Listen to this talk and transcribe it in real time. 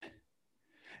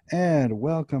And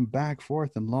welcome back,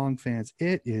 Fourth and Long fans.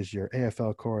 It is your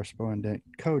AFL correspondent,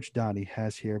 Coach Donnie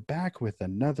Hess here, back with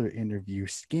another interview,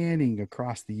 scanning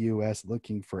across the U.S.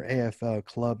 looking for AFL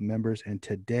club members. And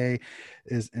today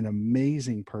is an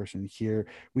amazing person here.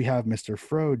 We have Mr.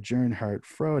 Frode Jernhardt.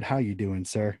 Frode, how you doing,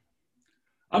 sir?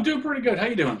 I'm doing pretty good. How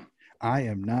you doing? I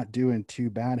am not doing too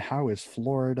bad. How is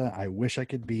Florida? I wish I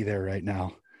could be there right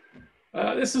now.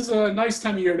 This is a nice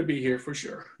time of year to be here for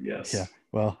sure. Yeah. Yes.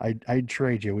 Well, I'd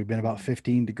trade you. We've been about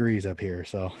 15 degrees up here,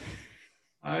 so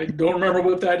I don't remember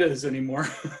what that is anymore.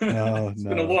 no, It's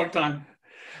been a no. long time.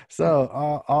 So,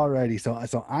 alrighty.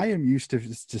 So I am used to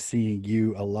seeing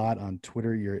you a lot on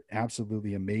Twitter. You're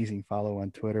absolutely amazing follow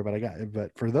on Twitter.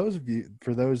 But for those of you,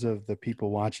 for those of the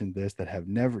people watching this that have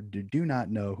never do not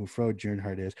know who Frode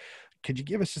Jernhardt is, could you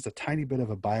give us just a tiny bit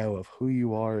of a bio of who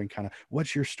you are and kind of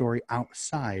what's your story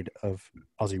outside of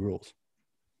Aussie Rules?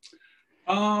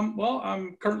 Well,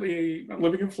 I'm currently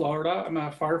living in Florida. I'm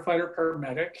a firefighter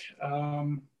paramedic.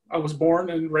 I was born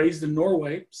and raised in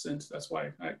Norway, since that's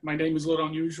why my name is a little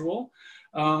unusual.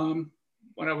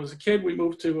 When I was a kid, we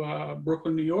moved to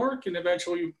Brooklyn, New York, and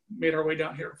eventually made our way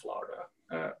down here in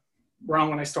Florida, around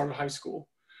when I started high school.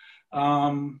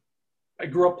 Um, I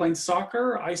grew up playing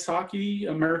soccer, ice hockey,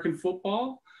 American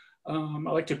football.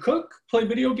 I like to cook, play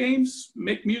video games,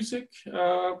 make music.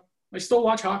 I still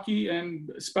watch hockey and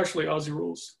especially Aussie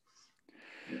Rules.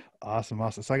 Awesome,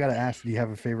 awesome. So I got to ask, do you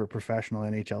have a favorite professional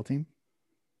NHL team?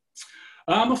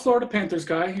 I'm a Florida Panthers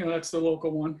guy. That's the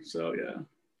local one. So yeah.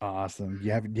 Awesome. Do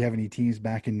you have any teams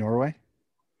back in Norway?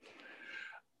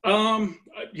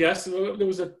 Yes, there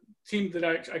was a team that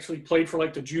I actually played for,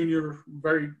 like the junior,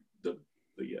 the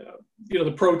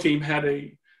pro team had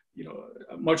a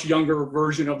much younger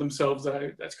version of themselves.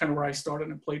 That's kind of where I started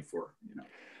and played for. But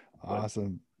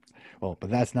Awesome. Well,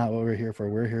 but that's not what we're here for.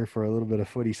 We're here for a little bit of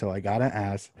footy. So I gotta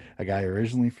ask, a guy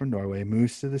originally from Norway,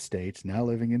 moves to the States, now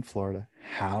living in Florida.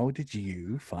 How did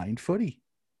you find footy?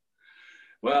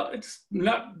 well, it's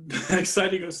not that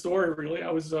exciting a story really.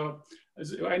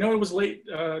 I know it was late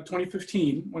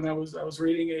 2015 when I was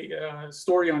reading a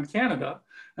story on Canada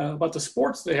about the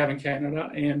sports they have in Canada,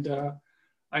 and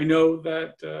I knew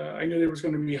there was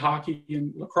going to be hockey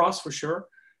and lacrosse for sure,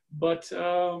 but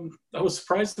I was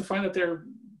surprised to find that they're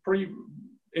pretty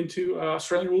into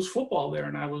Australian rules football there,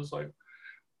 and I was like,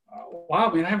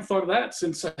 wow, man, I haven't thought of that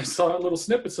since I saw little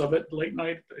snippets of it late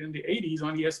night in the '80s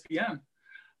on ESPN.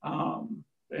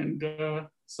 And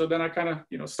so then I kind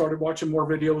of started watching more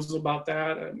videos about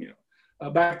that, and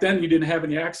back then you didn't have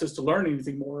any access to learn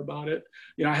anything more about it.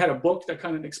 I had a book that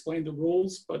kind of explained the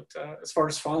rules, but as far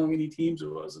as following any teams,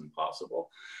 it wasn't possible.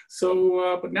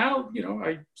 So but now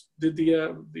I did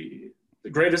the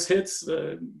greatest hits,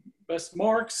 the best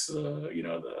marks, the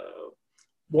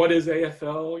what is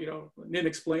AFL, Nin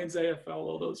explains AFL,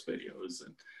 all those videos.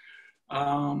 And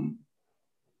um,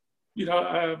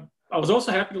 I was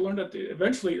also happy to learn that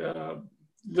eventually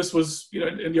this was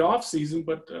in the off season,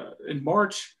 but in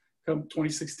March, come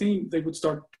 2016, they would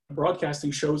start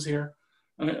broadcasting shows here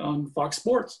on Fox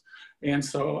Sports, and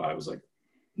so I was like,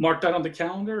 marked that on the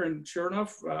calendar, and sure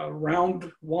enough,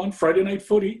 round one, Friday Night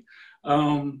Footy.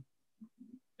 In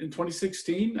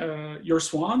 2016, your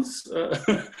Swans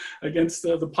against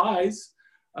the Pies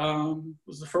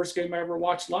was the first game I ever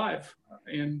watched live,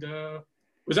 and it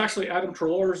was actually Adam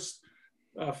Treloar's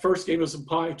first game was in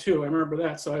Pie too. I remember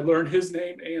that. So I learned his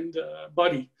name, and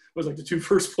Buddy was like the two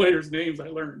first players' names I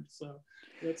learned. So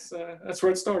that's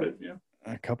where it started. Yeah.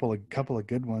 A couple of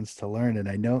good ones to learn, and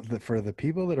I know that for the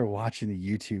people that are watching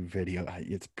the YouTube video,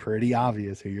 it's pretty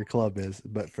obvious who your club is.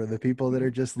 But for the people that are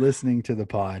just listening to the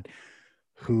pod,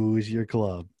 who's your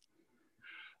club?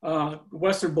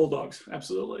 Western Bulldogs,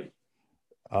 absolutely.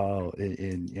 Oh,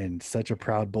 in such a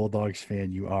proud Bulldogs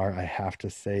fan you are, I have to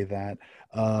say that.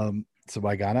 So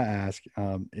I gotta ask,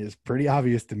 it's pretty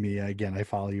obvious to me. Again, I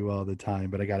follow you all the time,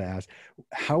 but I gotta ask,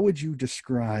 how would you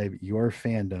describe your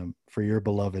fandom for your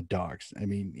beloved dogs? I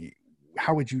mean,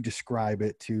 how would you describe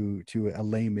it to a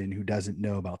layman who doesn't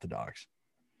know about the dogs?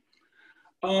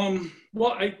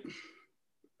 Well,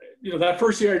 that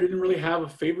first year I didn't really have a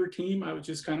favorite team. I was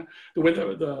just kind of the way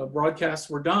the broadcasts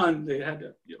were done. They had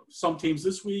some teams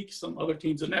this week, some other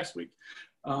teams the next week.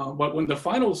 But when the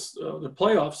finals, the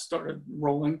playoffs started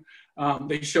rolling,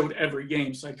 they showed every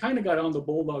game. So I kind of got on the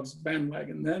Bulldogs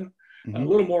bandwagon then, a Mm-hmm.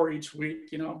 little more each week.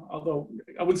 Although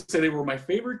I wouldn't say they were my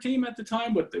favorite team at the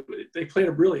time, but they played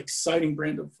a really exciting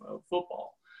brand of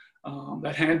football.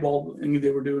 That handball thing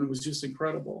they were doing was just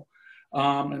incredible.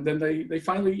 And then they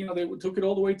finally, they took it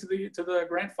all the way to the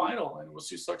grand final, and it was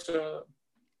just such a,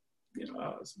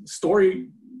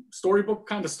 storybook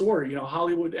kind of story,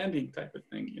 Hollywood ending type of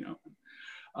thing.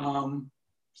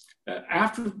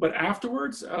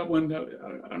 Afterwards, when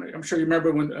I'm sure you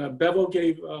remember when Bevo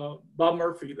gave Bob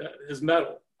Murphy his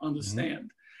medal on the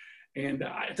stand, and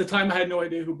at the time I had no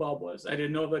idea who Bob was. I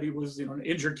didn't know that he was, an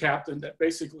injured captain that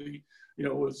basically,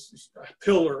 was a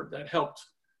pillar that helped,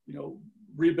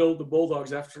 rebuild the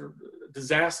Bulldogs after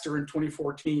disaster in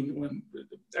 2014 when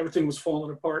everything was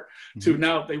falling apart. To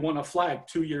now they won a flag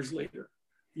 2 years later,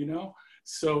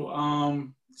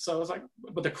 So, so I was like,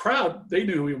 but the crowd, they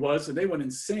knew who he was and they went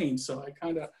insane. So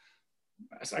I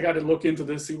got to look into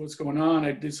this, see what's going on.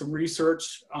 I did some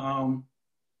research, and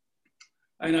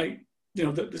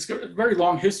this very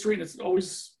long history, and it's not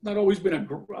always been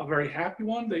a very happy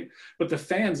one. But the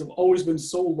fans have always been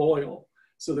so loyal.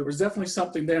 So there was definitely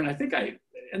something there. And I think I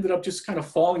ended up just kind of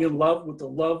falling in love with the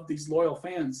love these loyal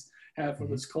fans have for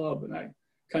this club. And I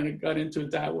kind of got into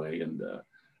it that way. And,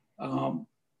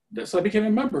 so I became a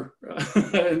member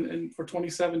and for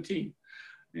 2017.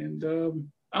 And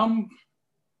I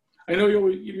know you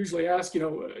usually ask,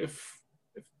 if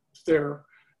are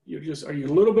you a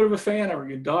little bit of a fan or are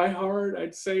you diehard?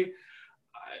 I'd say,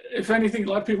 if anything, a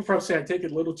lot of people probably say I take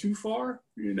it a little too far,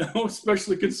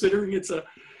 especially considering it's a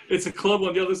club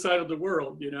on the other side of the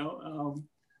world,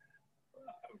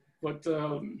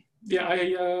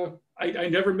 I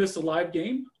never missed a live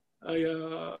game.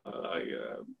 The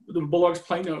Bulldogs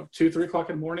playing 2, 3 o'clock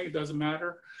in the morning. It doesn't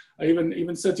matter. I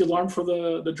even set the alarm for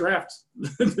the draft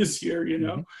this year.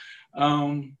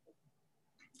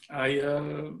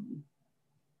 I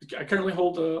currently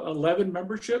hold 11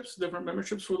 memberships, different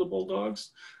memberships for the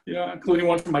Bulldogs. Including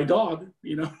one for my dog.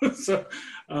 So.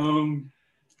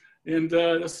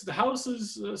 The house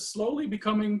is slowly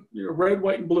becoming red,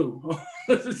 white, and blue,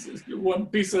 one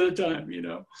piece at a time.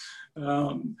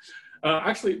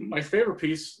 Actually, my favorite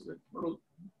piece,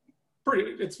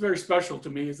 it's very special to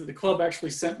me, is that the club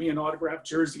actually sent me an autographed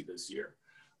jersey this year.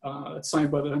 It's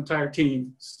signed by the entire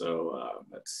team. So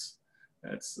it's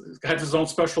got his own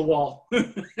special wall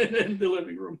in the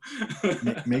living room.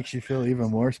 Makes you feel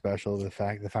even more special. The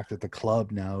fact that the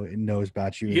club now knows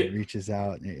about you and reaches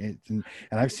out. And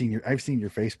I've seen your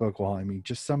Facebook wall. I mean,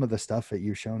 just some of the stuff that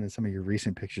you've shown in some of your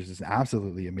recent pictures is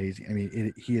absolutely amazing. I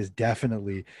mean, he is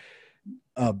definitely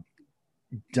a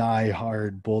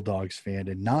die-hard Bulldogs fan,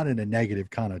 and not in a negative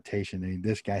connotation. I mean,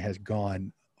 this guy has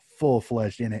gone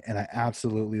full-fledged in it, and I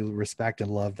absolutely respect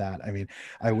and love that. I mean,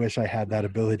 I wish I had that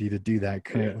ability to do that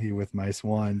currently with my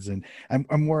Swans, and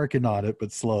I'm working on it,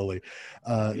 but slowly.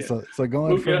 So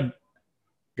going from.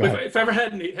 If I ever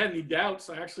had any doubts,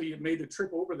 I actually made the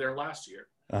trip over there last year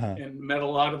and met a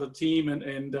lot of the team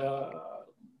and the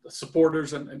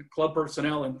supporters and club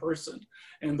personnel in person,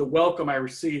 and the welcome I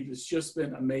received has just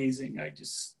been amazing. If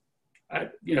I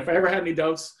ever had any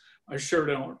doubts, I sure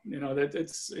don't.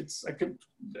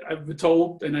 I've been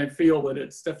told and I feel that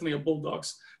it's definitely a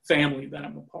Bulldogs family that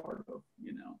I'm a part of.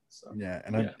 So yeah,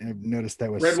 and I've noticed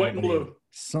that with red, white, and blue.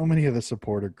 So many of the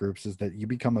supporter groups is that you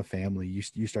become a family.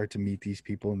 You start to meet these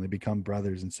people and they become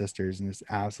brothers and sisters, and it's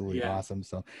absolutely awesome.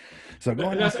 So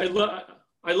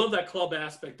I love that club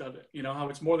aspect of it. How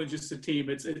it's more than just a team.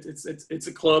 It's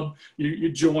a club.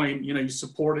 You join. You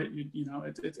support it.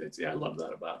 I love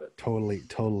that about it.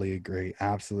 Totally agree.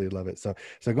 Absolutely love it. So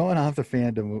going off the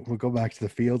fandom, we'll go back to the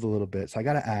field a little bit. So I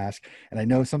got to ask, and I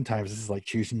know sometimes this is like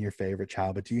choosing your favorite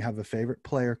child, but do you have a favorite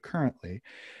player currently?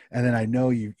 And then I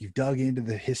know you've dug into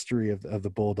the history of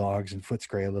the Bulldogs and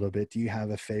Footscray a little bit. Do you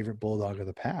have a favorite Bulldog of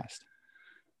the past?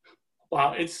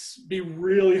 Wow, it's be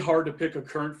really hard to pick a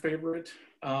current favorite.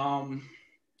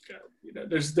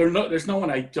 There's no one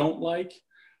I don't like.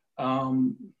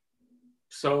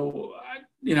 So I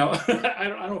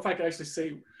don't know if I can actually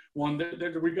say one.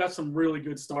 We've got some really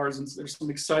good stars, and there's some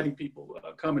exciting people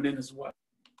coming in as well.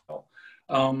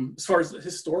 As far as the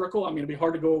historical, it'd be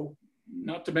hard to go.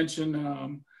 Not to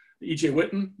mention E.J.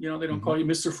 Witten. They don't call you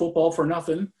Mr. Football for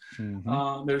nothing.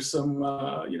 There's some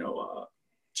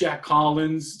Jack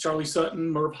Collins, Charlie Sutton,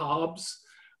 Merv Hobbs.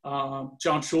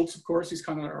 John Schultz, of course, he's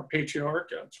kind of our patriarch.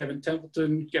 Kevin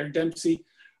Templeton, Gary Dempsey.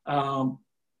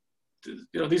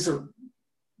 These are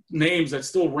names that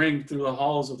still ring through the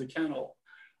halls of the kennel.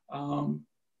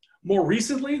 More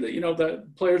recently, the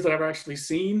players that I've actually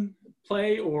seen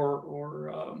play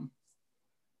or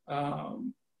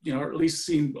at least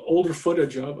seen older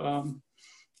footage of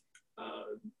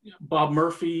Bob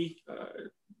Murphy,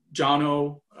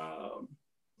 Jono.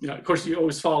 Of course, you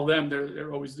always follow them.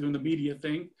 They're always doing the media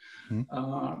thing.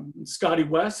 Scotty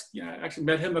West, I actually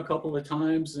met him a couple of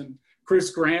times, and Chris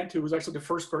Grant, who was actually the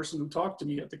first person who talked to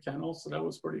me at the kennel, so that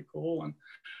was pretty cool.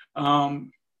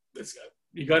 And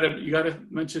you got to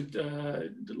mention Tony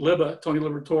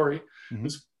Liberatore,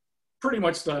 who's pretty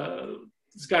much the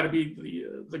it's got to be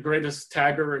the greatest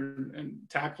tagger and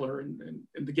tackler in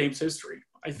the game's history,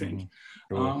 I think.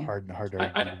 Hard to argue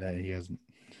that he hasn't.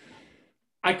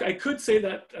 I could say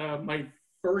that my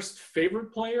first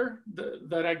favorite player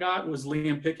that I got was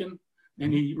Liam Picken,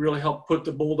 and he really helped put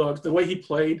the Bulldogs, the way he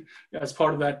played as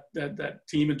part of that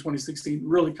team in 2016,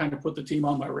 really kind of put the team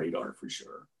on my radar for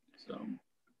sure. So.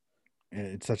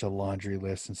 It's such a laundry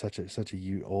list and such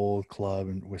a old club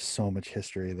and with so much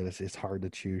history that it's hard to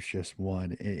choose just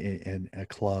one, and a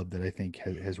club that I think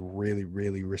has really,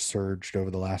 really resurged over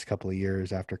the last couple of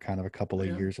years after kind of a couple of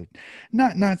years of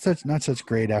not such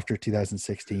great after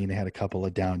 2016. They had a couple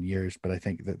of down years, but I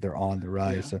think that they're on the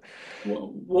rise. Yeah.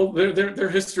 So, well, their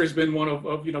history has been one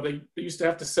of they used to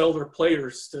have to sell their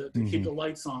players to keep the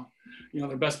lights on.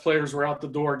 Their best players were out the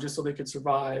door just so they could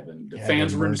survive, and the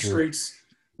fans were in the streets.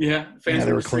 Yeah, fans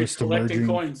they were close to collecting merging.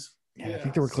 Coins. Yeah, I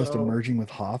think they were close to merging with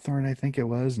Hawthorne, I think it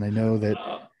was, and I know that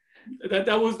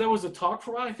that was a talk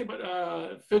for a while, I think,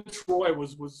 but Fitzroy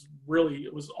was really,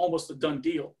 it was almost a done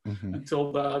deal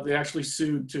until they actually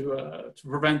sued to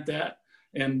prevent that,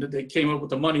 and they came up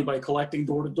with the money by collecting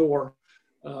door to door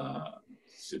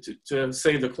to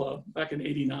save the club back in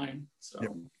 '89. So.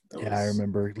 Yep. I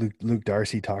remember Luke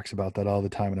Darcy talks about that all the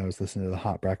time when I was listening to the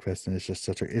Hot Breakfast, and it's just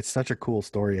such a cool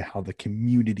story of how the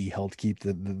community helped keep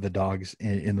the dogs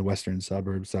in the western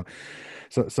suburbs.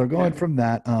 So going from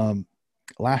that,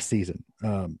 last season,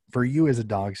 for you as a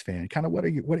Dogs fan, kind of what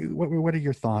are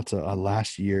your thoughts on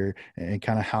last year and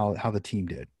kind of how the team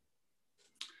did?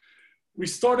 We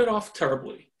started off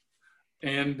terribly,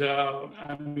 and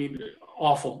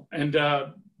awful, and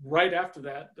right after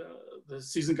that. The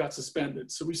season got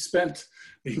suspended. So we spent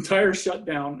the entire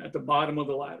shutdown at the bottom of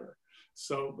the ladder.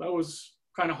 So that was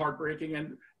kind of heartbreaking.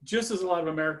 And just as a lot of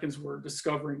Americans were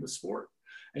discovering the sport,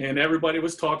 and everybody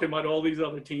was talking about all these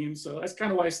other teams. So that's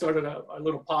kind of why I started a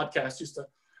little podcast, just to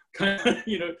kind of,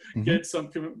 get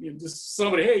some, just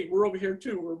somebody, hey, we're over here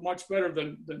too. We're much better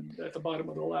than at the bottom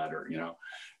of the ladder,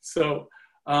 So,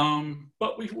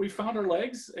 but we found our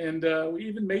legs, and we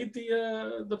even made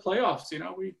the playoffs.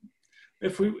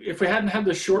 If we hadn't had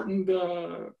the shortened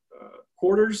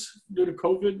quarters due to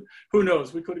COVID, who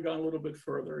knows? We could have gone a little bit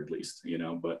further at least,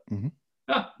 But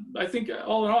I think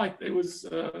all in all, it was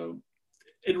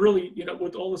it really,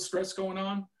 with all the stress going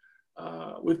on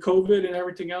with COVID and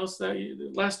everything else that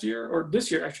last year or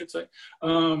this year, I should say,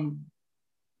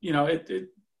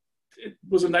 it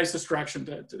was a nice distraction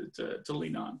to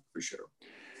lean on for sure.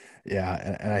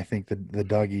 Yeah, and I think the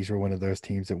Doggies were one of those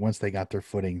teams that once they got their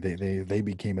footing, they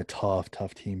became a tough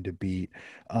team to beat.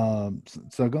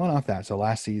 So going off that, so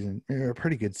last season, a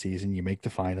pretty good season. You make the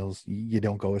finals. You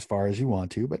don't go as far as you want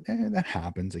to, but that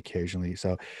happens occasionally.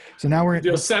 So now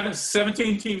we're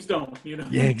 17 teams don't.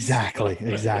 Yeah, exactly.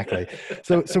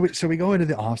 So we go into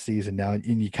the off season now,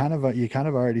 and you kind of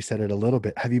already said it a little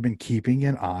bit. Have you been keeping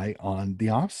an eye on the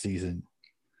off season?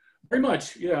 Very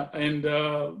much, yeah, and.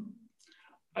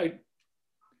 I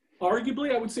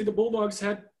would say the Bulldogs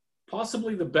had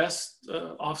possibly the best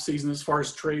offseason as far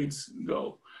as trades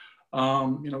go.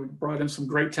 We brought in some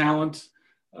great talent,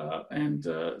 and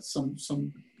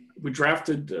we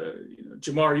drafted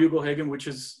Jamar Ugelhagen, which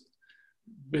has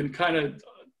been kind of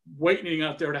waiting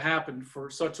out there to happen for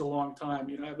such a long time.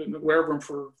 I've been aware of him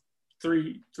for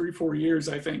 4 years,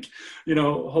 I think,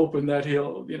 hoping that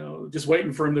he'll, just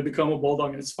waiting for him to become a Bulldog,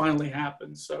 and it's finally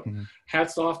happened. So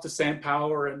hats off to Sam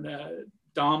Power and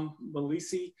Dom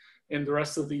Malisi and the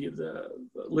rest of the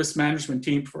list management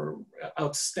team for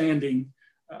outstanding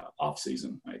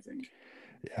offseason, I think.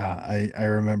 Yeah, I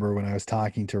remember when I was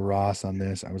talking to Ross on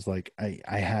this, I was like,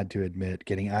 I had to admit,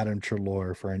 getting Adam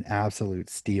Treloar for an absolute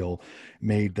steal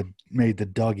made the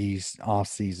Doggies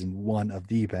offseason one of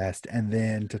the best. And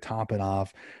then to top it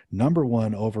off, number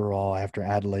one overall after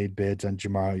Adelaide bids on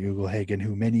Jamar Ugelhagen,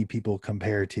 who many people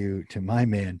compare to my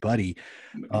man Buddy.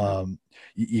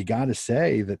 You got to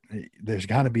say that there's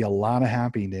got to be a lot of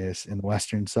happiness in the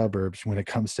western suburbs when it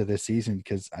comes to this season,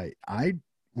 because I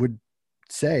would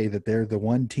say that they're the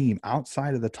one team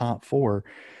outside of the top four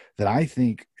that I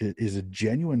think is a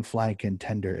genuine flag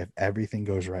contender if everything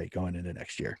goes right going into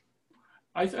next year.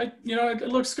 It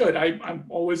looks good. I'm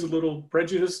always a little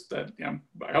prejudiced that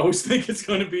I always think it's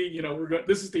going to be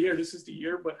this is the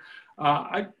year, but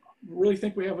I really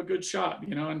think we have a good shot.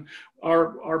 And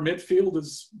our midfield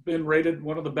has been rated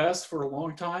one of the best for a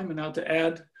long time, and now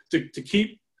to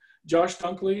keep Josh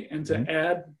Dunkley and to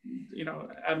add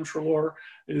Adam Treloar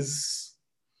is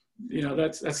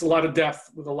that's a lot of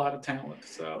depth with a lot of talent.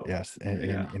 So Yes,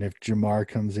 yeah, and if Jamar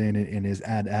comes in and is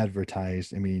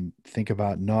advertised, I mean, think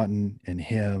about Naughton and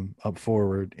him up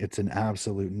forward. It's an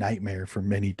absolute nightmare for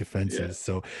many yeah. defenses.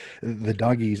 So the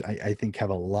doggies, I think, have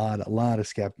a lot a lot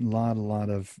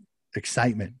of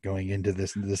excitement going into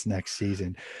this next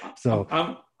season. I'm So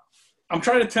I'm I'm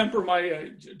trying to temper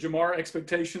my Jamar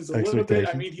expectations a little bit.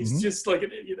 I expectations. mean, he's just like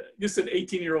just an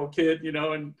 18-year-old kid,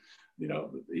 and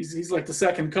he's like the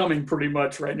second coming pretty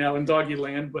much right now in doggy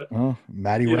land. But Oh,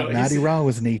 Matty he's Raw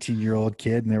was an 18-year-old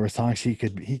kid, and there was talks he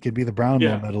could be the Brownlow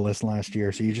yeah, medalist last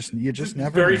year. So you just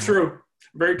never very know. true,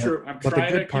 very true. I'm But the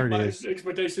trying to good keep part my is,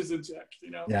 expectations in check,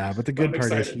 yeah, but the but good I'm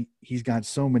part is excited. he's got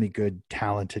so many good,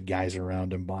 talented guys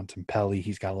around him. Bontempelli,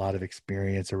 he's got a lot of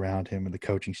experience around him and the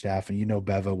coaching staff, and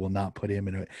Beva will not put him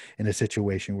in a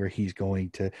situation where he's going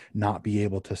to not be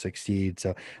able to succeed.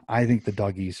 So I think the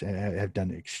doggies have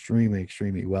done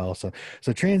extremely well. So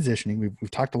transitioning,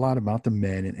 we've talked a lot about the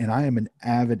men, and I am an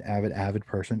avid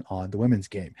person on the women's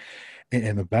game.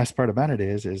 And the best part about it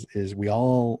is we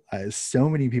all, so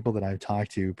many people that I've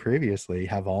talked to previously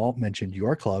have all mentioned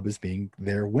your club as being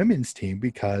their women's team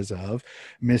because of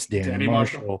Miss Danny Danny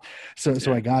Marshall. Marshall.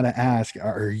 So Yeah. I gotta ask,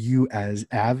 are you as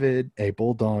avid a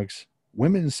Bulldogs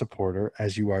women's supporter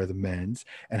as you are the men's?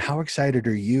 And how excited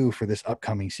are you for this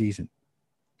upcoming season?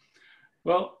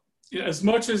 Well, as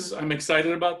much as I'm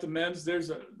excited about the men's, there's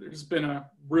been a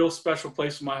real special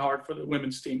place in my heart for the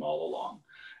women's team all along.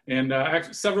 And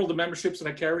actually, several of the memberships that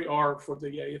I carry are for the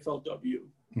AFLW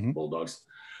Mm-hmm. Bulldogs.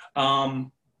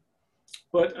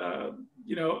 But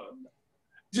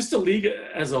just the league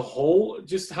as a whole,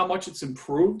 just how much it's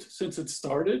improved since it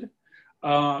started.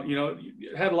 You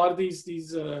had a lot of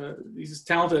these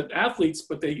talented athletes,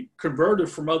 but they converted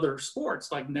from other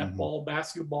sports like Mm-hmm. netball,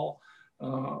 basketball,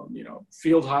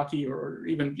 field hockey, or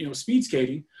even speed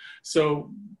skating.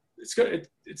 So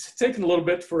it's taken a little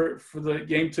bit for the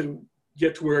game to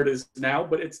get to where it is now,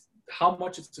 but it's how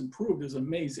much it's improved is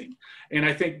amazing. And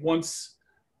I think once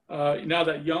now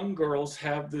that young girls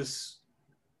have this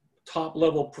top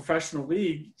level professional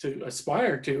league to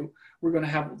aspire to, we're going to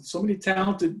have so many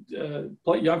talented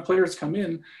young players come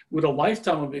in with a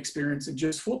lifetime of experience in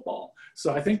just football.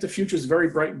 So I think the future is very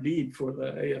bright indeed for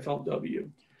the AFLW.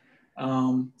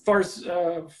 As far as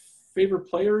favorite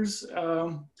players,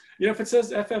 if it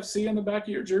says FFC on the back of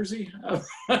your jersey,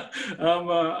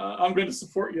 I'm going to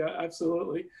support you,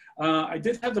 absolutely. I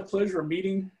did have the pleasure of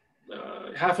meeting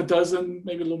half a dozen,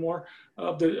 maybe a little more,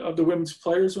 of the women's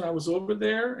players when I was over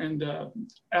there, and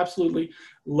absolutely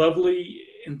lovely,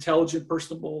 intelligent,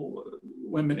 personable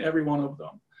women, every one of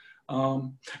them.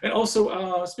 And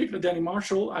also, speaking of Danny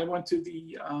Marshall, I went to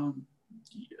the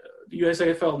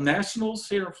USAFL Nationals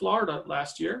here in Florida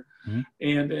last year, Mm-hmm.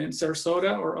 and in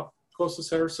Sarasota, or up close to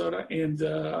Sarasota, and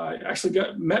I actually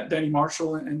met Danny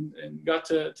Marshall and got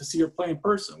to see her play in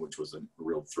person, which was a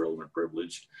real thrill and a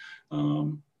privilege.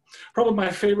 Probably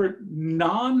my favorite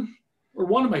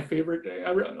one of my favorite,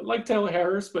 I like Taylor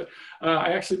Harris, but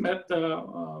I actually met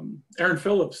Erin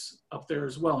Phillips up there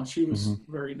as well, and she was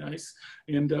very nice.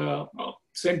 And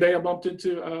same day I bumped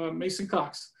into Mason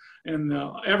Cox, and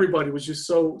everybody was just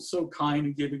so kind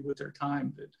and giving with their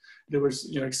time that they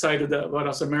was excited about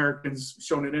us Americans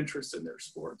showing an interest in their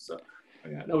sport. So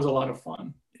yeah, that was a lot of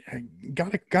fun. I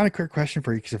got a quick question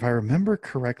for you, because if I remember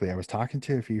correctly, I was talking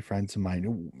to a few friends of mine.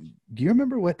 Do you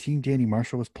remember what team Danny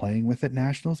Marshall was playing with at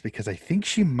Nationals? Because I think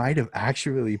she might have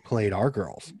actually played our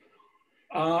girls.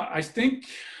 I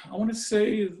want to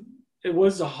say it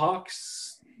was the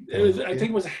Hawks. I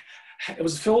think it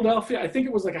was Philadelphia. I think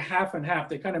it was like a half and half.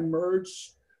 They kind of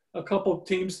merged a couple of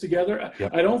teams together.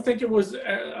 Yep. I don't think it was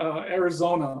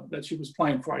Arizona that she was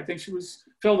playing for. I think she was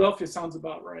Philadelphia. Sounds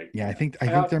about right. Yeah, I think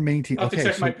their main team. I have to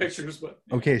check my pictures, but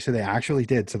yeah. Okay, so they actually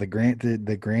did. So the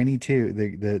Granny 2,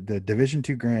 the Division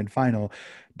 2 Grand Final,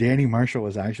 Danny Marshall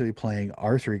was actually playing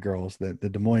our three girls, the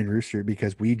Des Moines Rooster,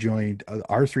 because we joined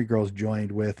our three girls joined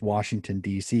with Washington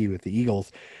D.C. with the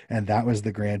Eagles, and that was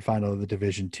the Grand Final of the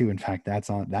Division 2. In fact,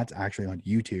 that's actually on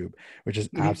YouTube, which is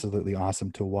absolutely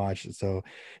awesome to watch. So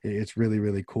it's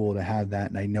really cool to have that.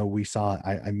 And I know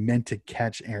I meant to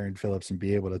catch Erin Phillips and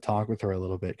be able to talk with her a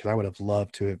little bit, because I would have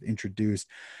loved to have introduced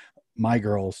my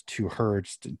girls to her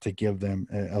to give them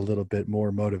a little bit more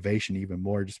motivation, even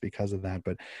more, just because of that.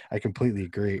 But I completely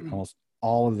agree. Almost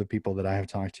all of the people that I have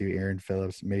talked to, Erin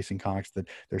Phillips, Mason Cox, that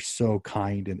they're so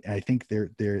kind, and I think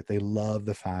they love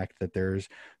the fact that there's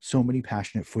so many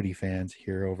passionate footy fans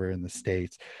here over in the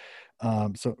States.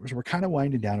 So we're kind of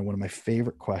winding down, and one of my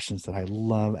favorite questions that I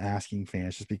love asking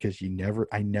fans, just because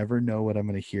I never know what I'm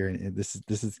going to hear, and this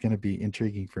is going to be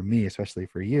intriguing for me, especially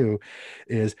for you,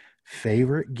 is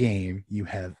favorite game you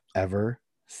have ever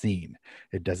seen.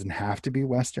 It doesn't have to be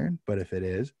Western, but if it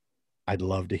is, I'd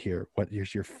love to hear what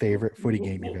is your favorite footy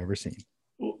game you've ever seen.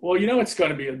 Well, you know it's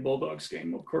going to be a Bulldogs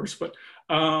game, of course, but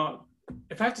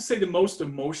if I have to say the most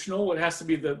emotional, it has to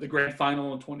be the grand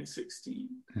final in 2016.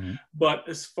 Mhm. But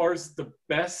as far as the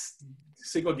best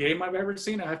single game I've ever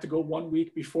seen, I have to go 1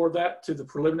 week before that to the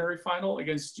preliminary final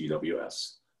against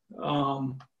GWS.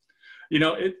 You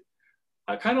know,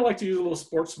 I kind of like to use a little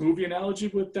sports movie analogy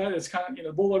with that. It's kind of, you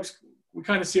know, Bulldogs, we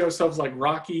kind of see ourselves like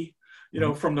Rocky, you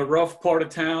know, from the rough part of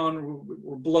town.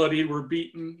 We're bloody, we're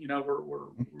beaten, you know, we're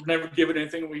never given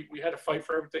anything. We had to fight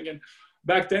for everything. And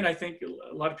back then, I think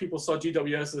a lot of people saw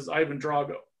GWS as Ivan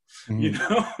Drago, you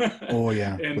know? Oh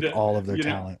yeah. And, with all of their you know,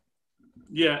 talent.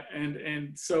 yeah.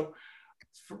 And so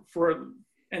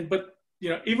but, you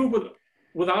know, even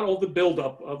without all the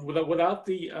buildup of, without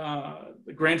the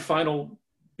grand final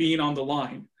being on the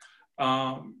line,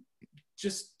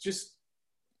 just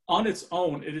on its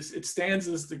own, it stands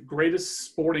as the greatest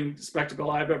sporting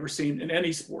spectacle I've ever seen in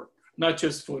any sport, not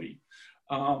just footy.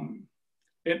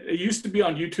 It used to be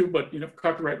on YouTube, but, you know, for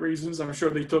copyright reasons, I'm sure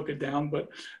they took it down. But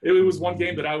it was one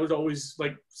game that I would always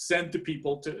like send to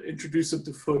people to introduce them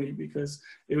to footy, because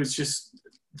it was just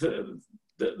the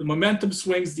momentum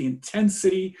swings, the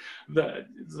intensity, the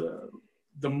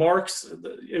marks.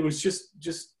 It was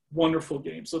just wonderful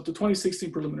game. So the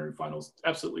 2016 preliminary finals,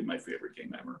 absolutely my favorite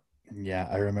game ever. Yeah,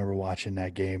 I remember watching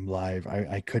that game live.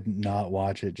 I couldn't not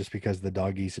watch it just because the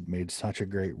Doggies had made such a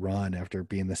great run after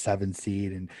being the 7th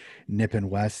seed and nipping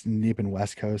West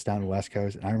Coast down West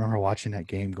Coast. And I remember watching that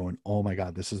game going, "Oh my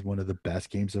God, this is one of the best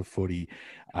games of footy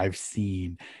I've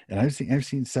seen." And I've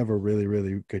seen several really,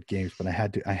 really good games, but I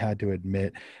had to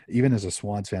admit, even as a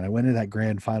Swans fan, I went into that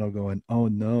grand final going, "Oh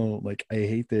no, like I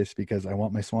hate this because I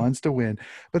want my Swans to win."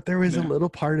 But there was a little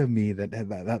part of me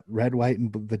that red, white,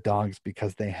 and the Dogs,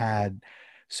 because they had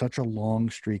such a long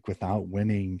streak without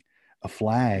winning a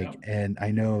flag. Yeah. And I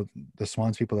know the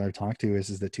Swans people that I've talked to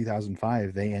is that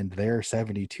 2005 they end their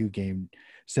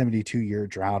 72-year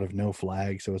drought of no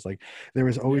flag. So it's like there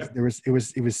was always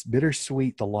it was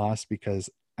bittersweet, the loss,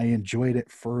 because I enjoyed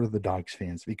it for the Dogs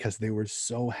fans, because they were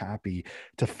so happy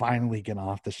to finally get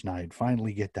off the schneid,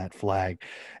 finally get that flag.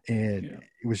 And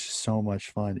it was just so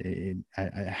much fun. And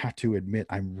I have to admit,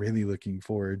 I'm really looking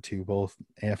forward to both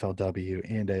AFLW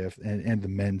and the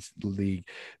men's league,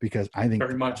 because I think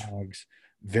Very much. Dogs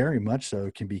very much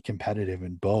so can be competitive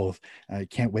in both. I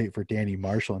can't wait for Danny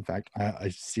Marshall. In fact, I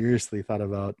seriously thought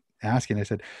about asking. I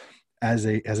said, as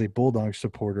a Bulldog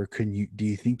supporter, do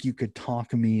you think you could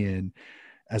talk me in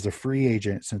as a free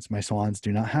agent, since my Swans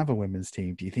do not have a women's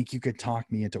team? Do you think you could talk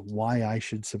me into why I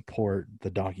should support the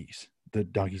Doggies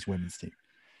women's team?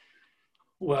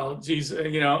 Well, geez,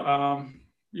 you know,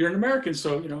 you're an American,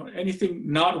 so, you know,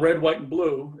 anything not red, white, and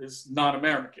blue is not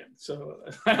American. So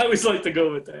I always like to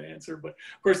go with that answer. But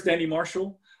of course, Danny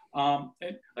Marshall,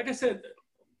 and like I said,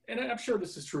 and I'm sure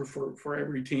this is true for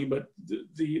every team, but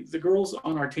the girls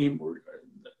on our team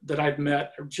that I've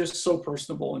met are just so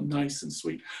personable and nice and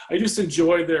sweet. I just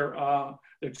enjoy their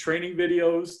training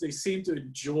videos. They seem to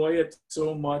enjoy it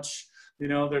so much, you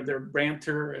know, their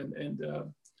banter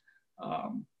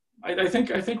I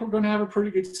think we're going to have a pretty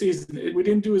good season. We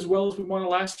didn't do as well as we wanted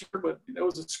last year, but that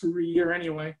was a screwy year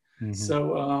anyway. Mm-hmm.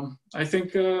 So I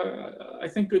think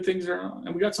good things are,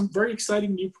 and we got some very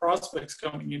exciting new prospects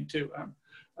coming in too,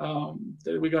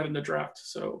 that we got in the draft.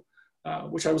 So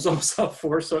which I was also up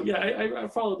for. So yeah, I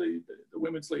follow the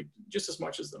women's league just as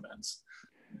much as the men's.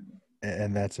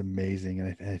 And that's amazing.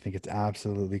 And I think it's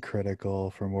absolutely critical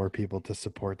for more people to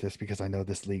support this, because I know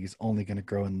this league is only going to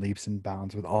grow in leaps and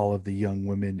bounds with all of the young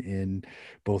women in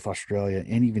both Australia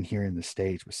and even here in the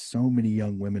States. With so many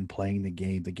young women playing the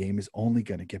game is only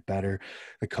going to get better.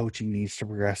 The coaching needs to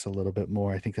progress a little bit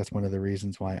more. I think that's one of the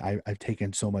reasons why I've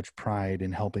taken so much pride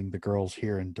in helping the girls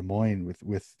here in Des Moines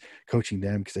with coaching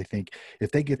them, because I think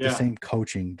if they get the same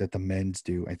coaching that the men's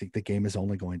do, I think the game is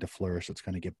only going to flourish. It's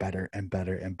going to get better and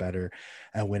better and better.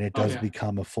 And when it does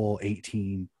become a full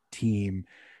 18 team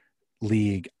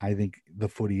league, I think the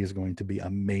footy is going to be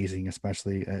amazing,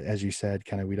 especially as you said,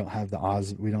 kind of, we don't have the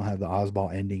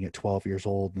Ozball ending at 12 years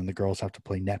old and the girls have to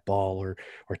play netball or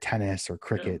tennis or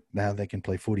cricket. Now they can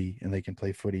play footy, and they can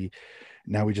play footy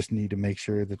Now we just need to make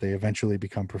sure that they eventually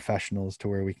become professionals to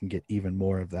where we can get even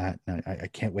more of that. And I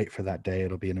can't wait for that day.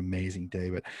 It'll be an amazing day.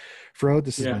 But Frode,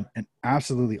 this has Yeah. been an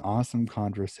absolutely awesome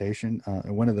conversation.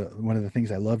 And one of the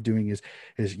things I love doing is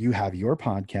you have your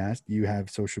podcast, you have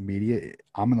social media.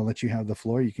 I'm going to let you have the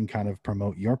floor. You can kind of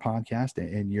promote your podcast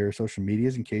and your social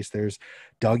medias in case there's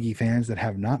doggy fans that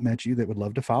have not met you that would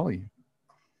love to follow you.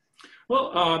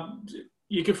 Well,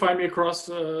 you can find me across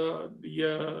the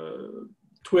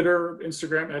Twitter,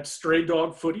 Instagram at Stray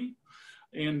Dog Footy,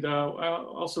 and I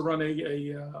also run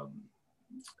a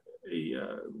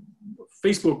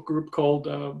Facebook group called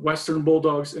Western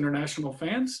Bulldogs International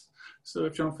Fans. So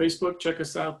if you're on Facebook, check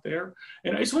us out there.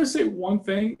 And I just want to say one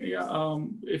thing: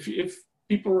 if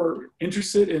people are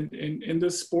interested in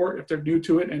this sport, if they're new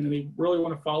to it and they really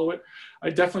want to follow it,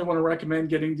 I definitely want to recommend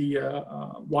getting the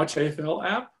Watch AFL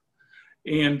app.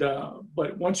 And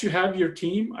but once you have your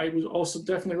team, I would also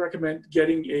definitely recommend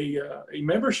getting a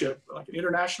membership, like an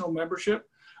international membership.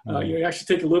 You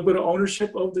actually take a little bit of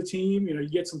ownership of the team. You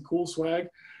get some cool swag,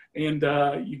 and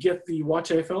you get the Watch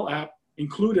AFL app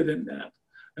included in that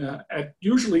at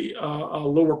usually a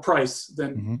lower price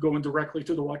than going directly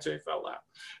to the Watch AFL app.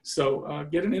 So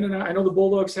get an internet. I know the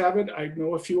Bulldogs have it. I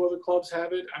know a few other clubs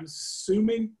have it. I'm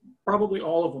assuming probably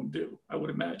all of them do, I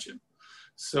would imagine.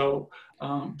 So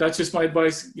that's just my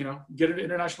advice. Get an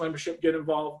international membership, get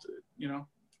involved.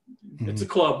 It's a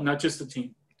club, not just a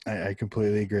team. I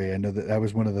completely agree. I know that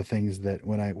was one of the things that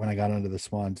when I got onto the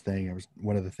Swans thing, it was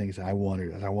one of the things I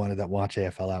wanted. I wanted that Watch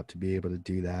AFL app to be able to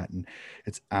do that, and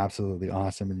it's absolutely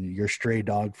awesome. And your Stray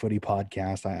Dog Footy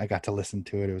podcast, I got to listen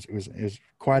to it. It was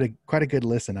quite a good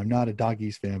listen. I'm not a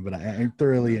Doggies fan, but I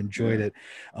thoroughly enjoyed it.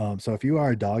 So if you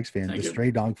are a Dogs fan, the Stray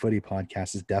Dog Footy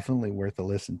podcast is definitely worth a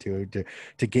listen to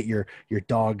get your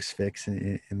dogs fix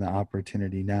in the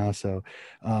opportunity now. So,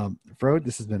 Frode,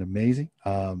 this has been amazing.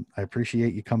 I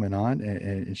appreciate you coming on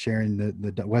and sharing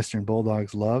the Western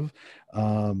Bulldogs love.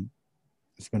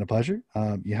 It's been a pleasure.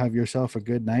 You have yourself a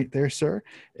good night there, sir.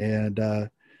 And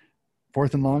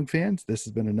Fourth and Long fans, this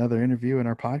has been another interview in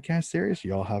our podcast series.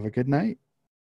 You all have a good night.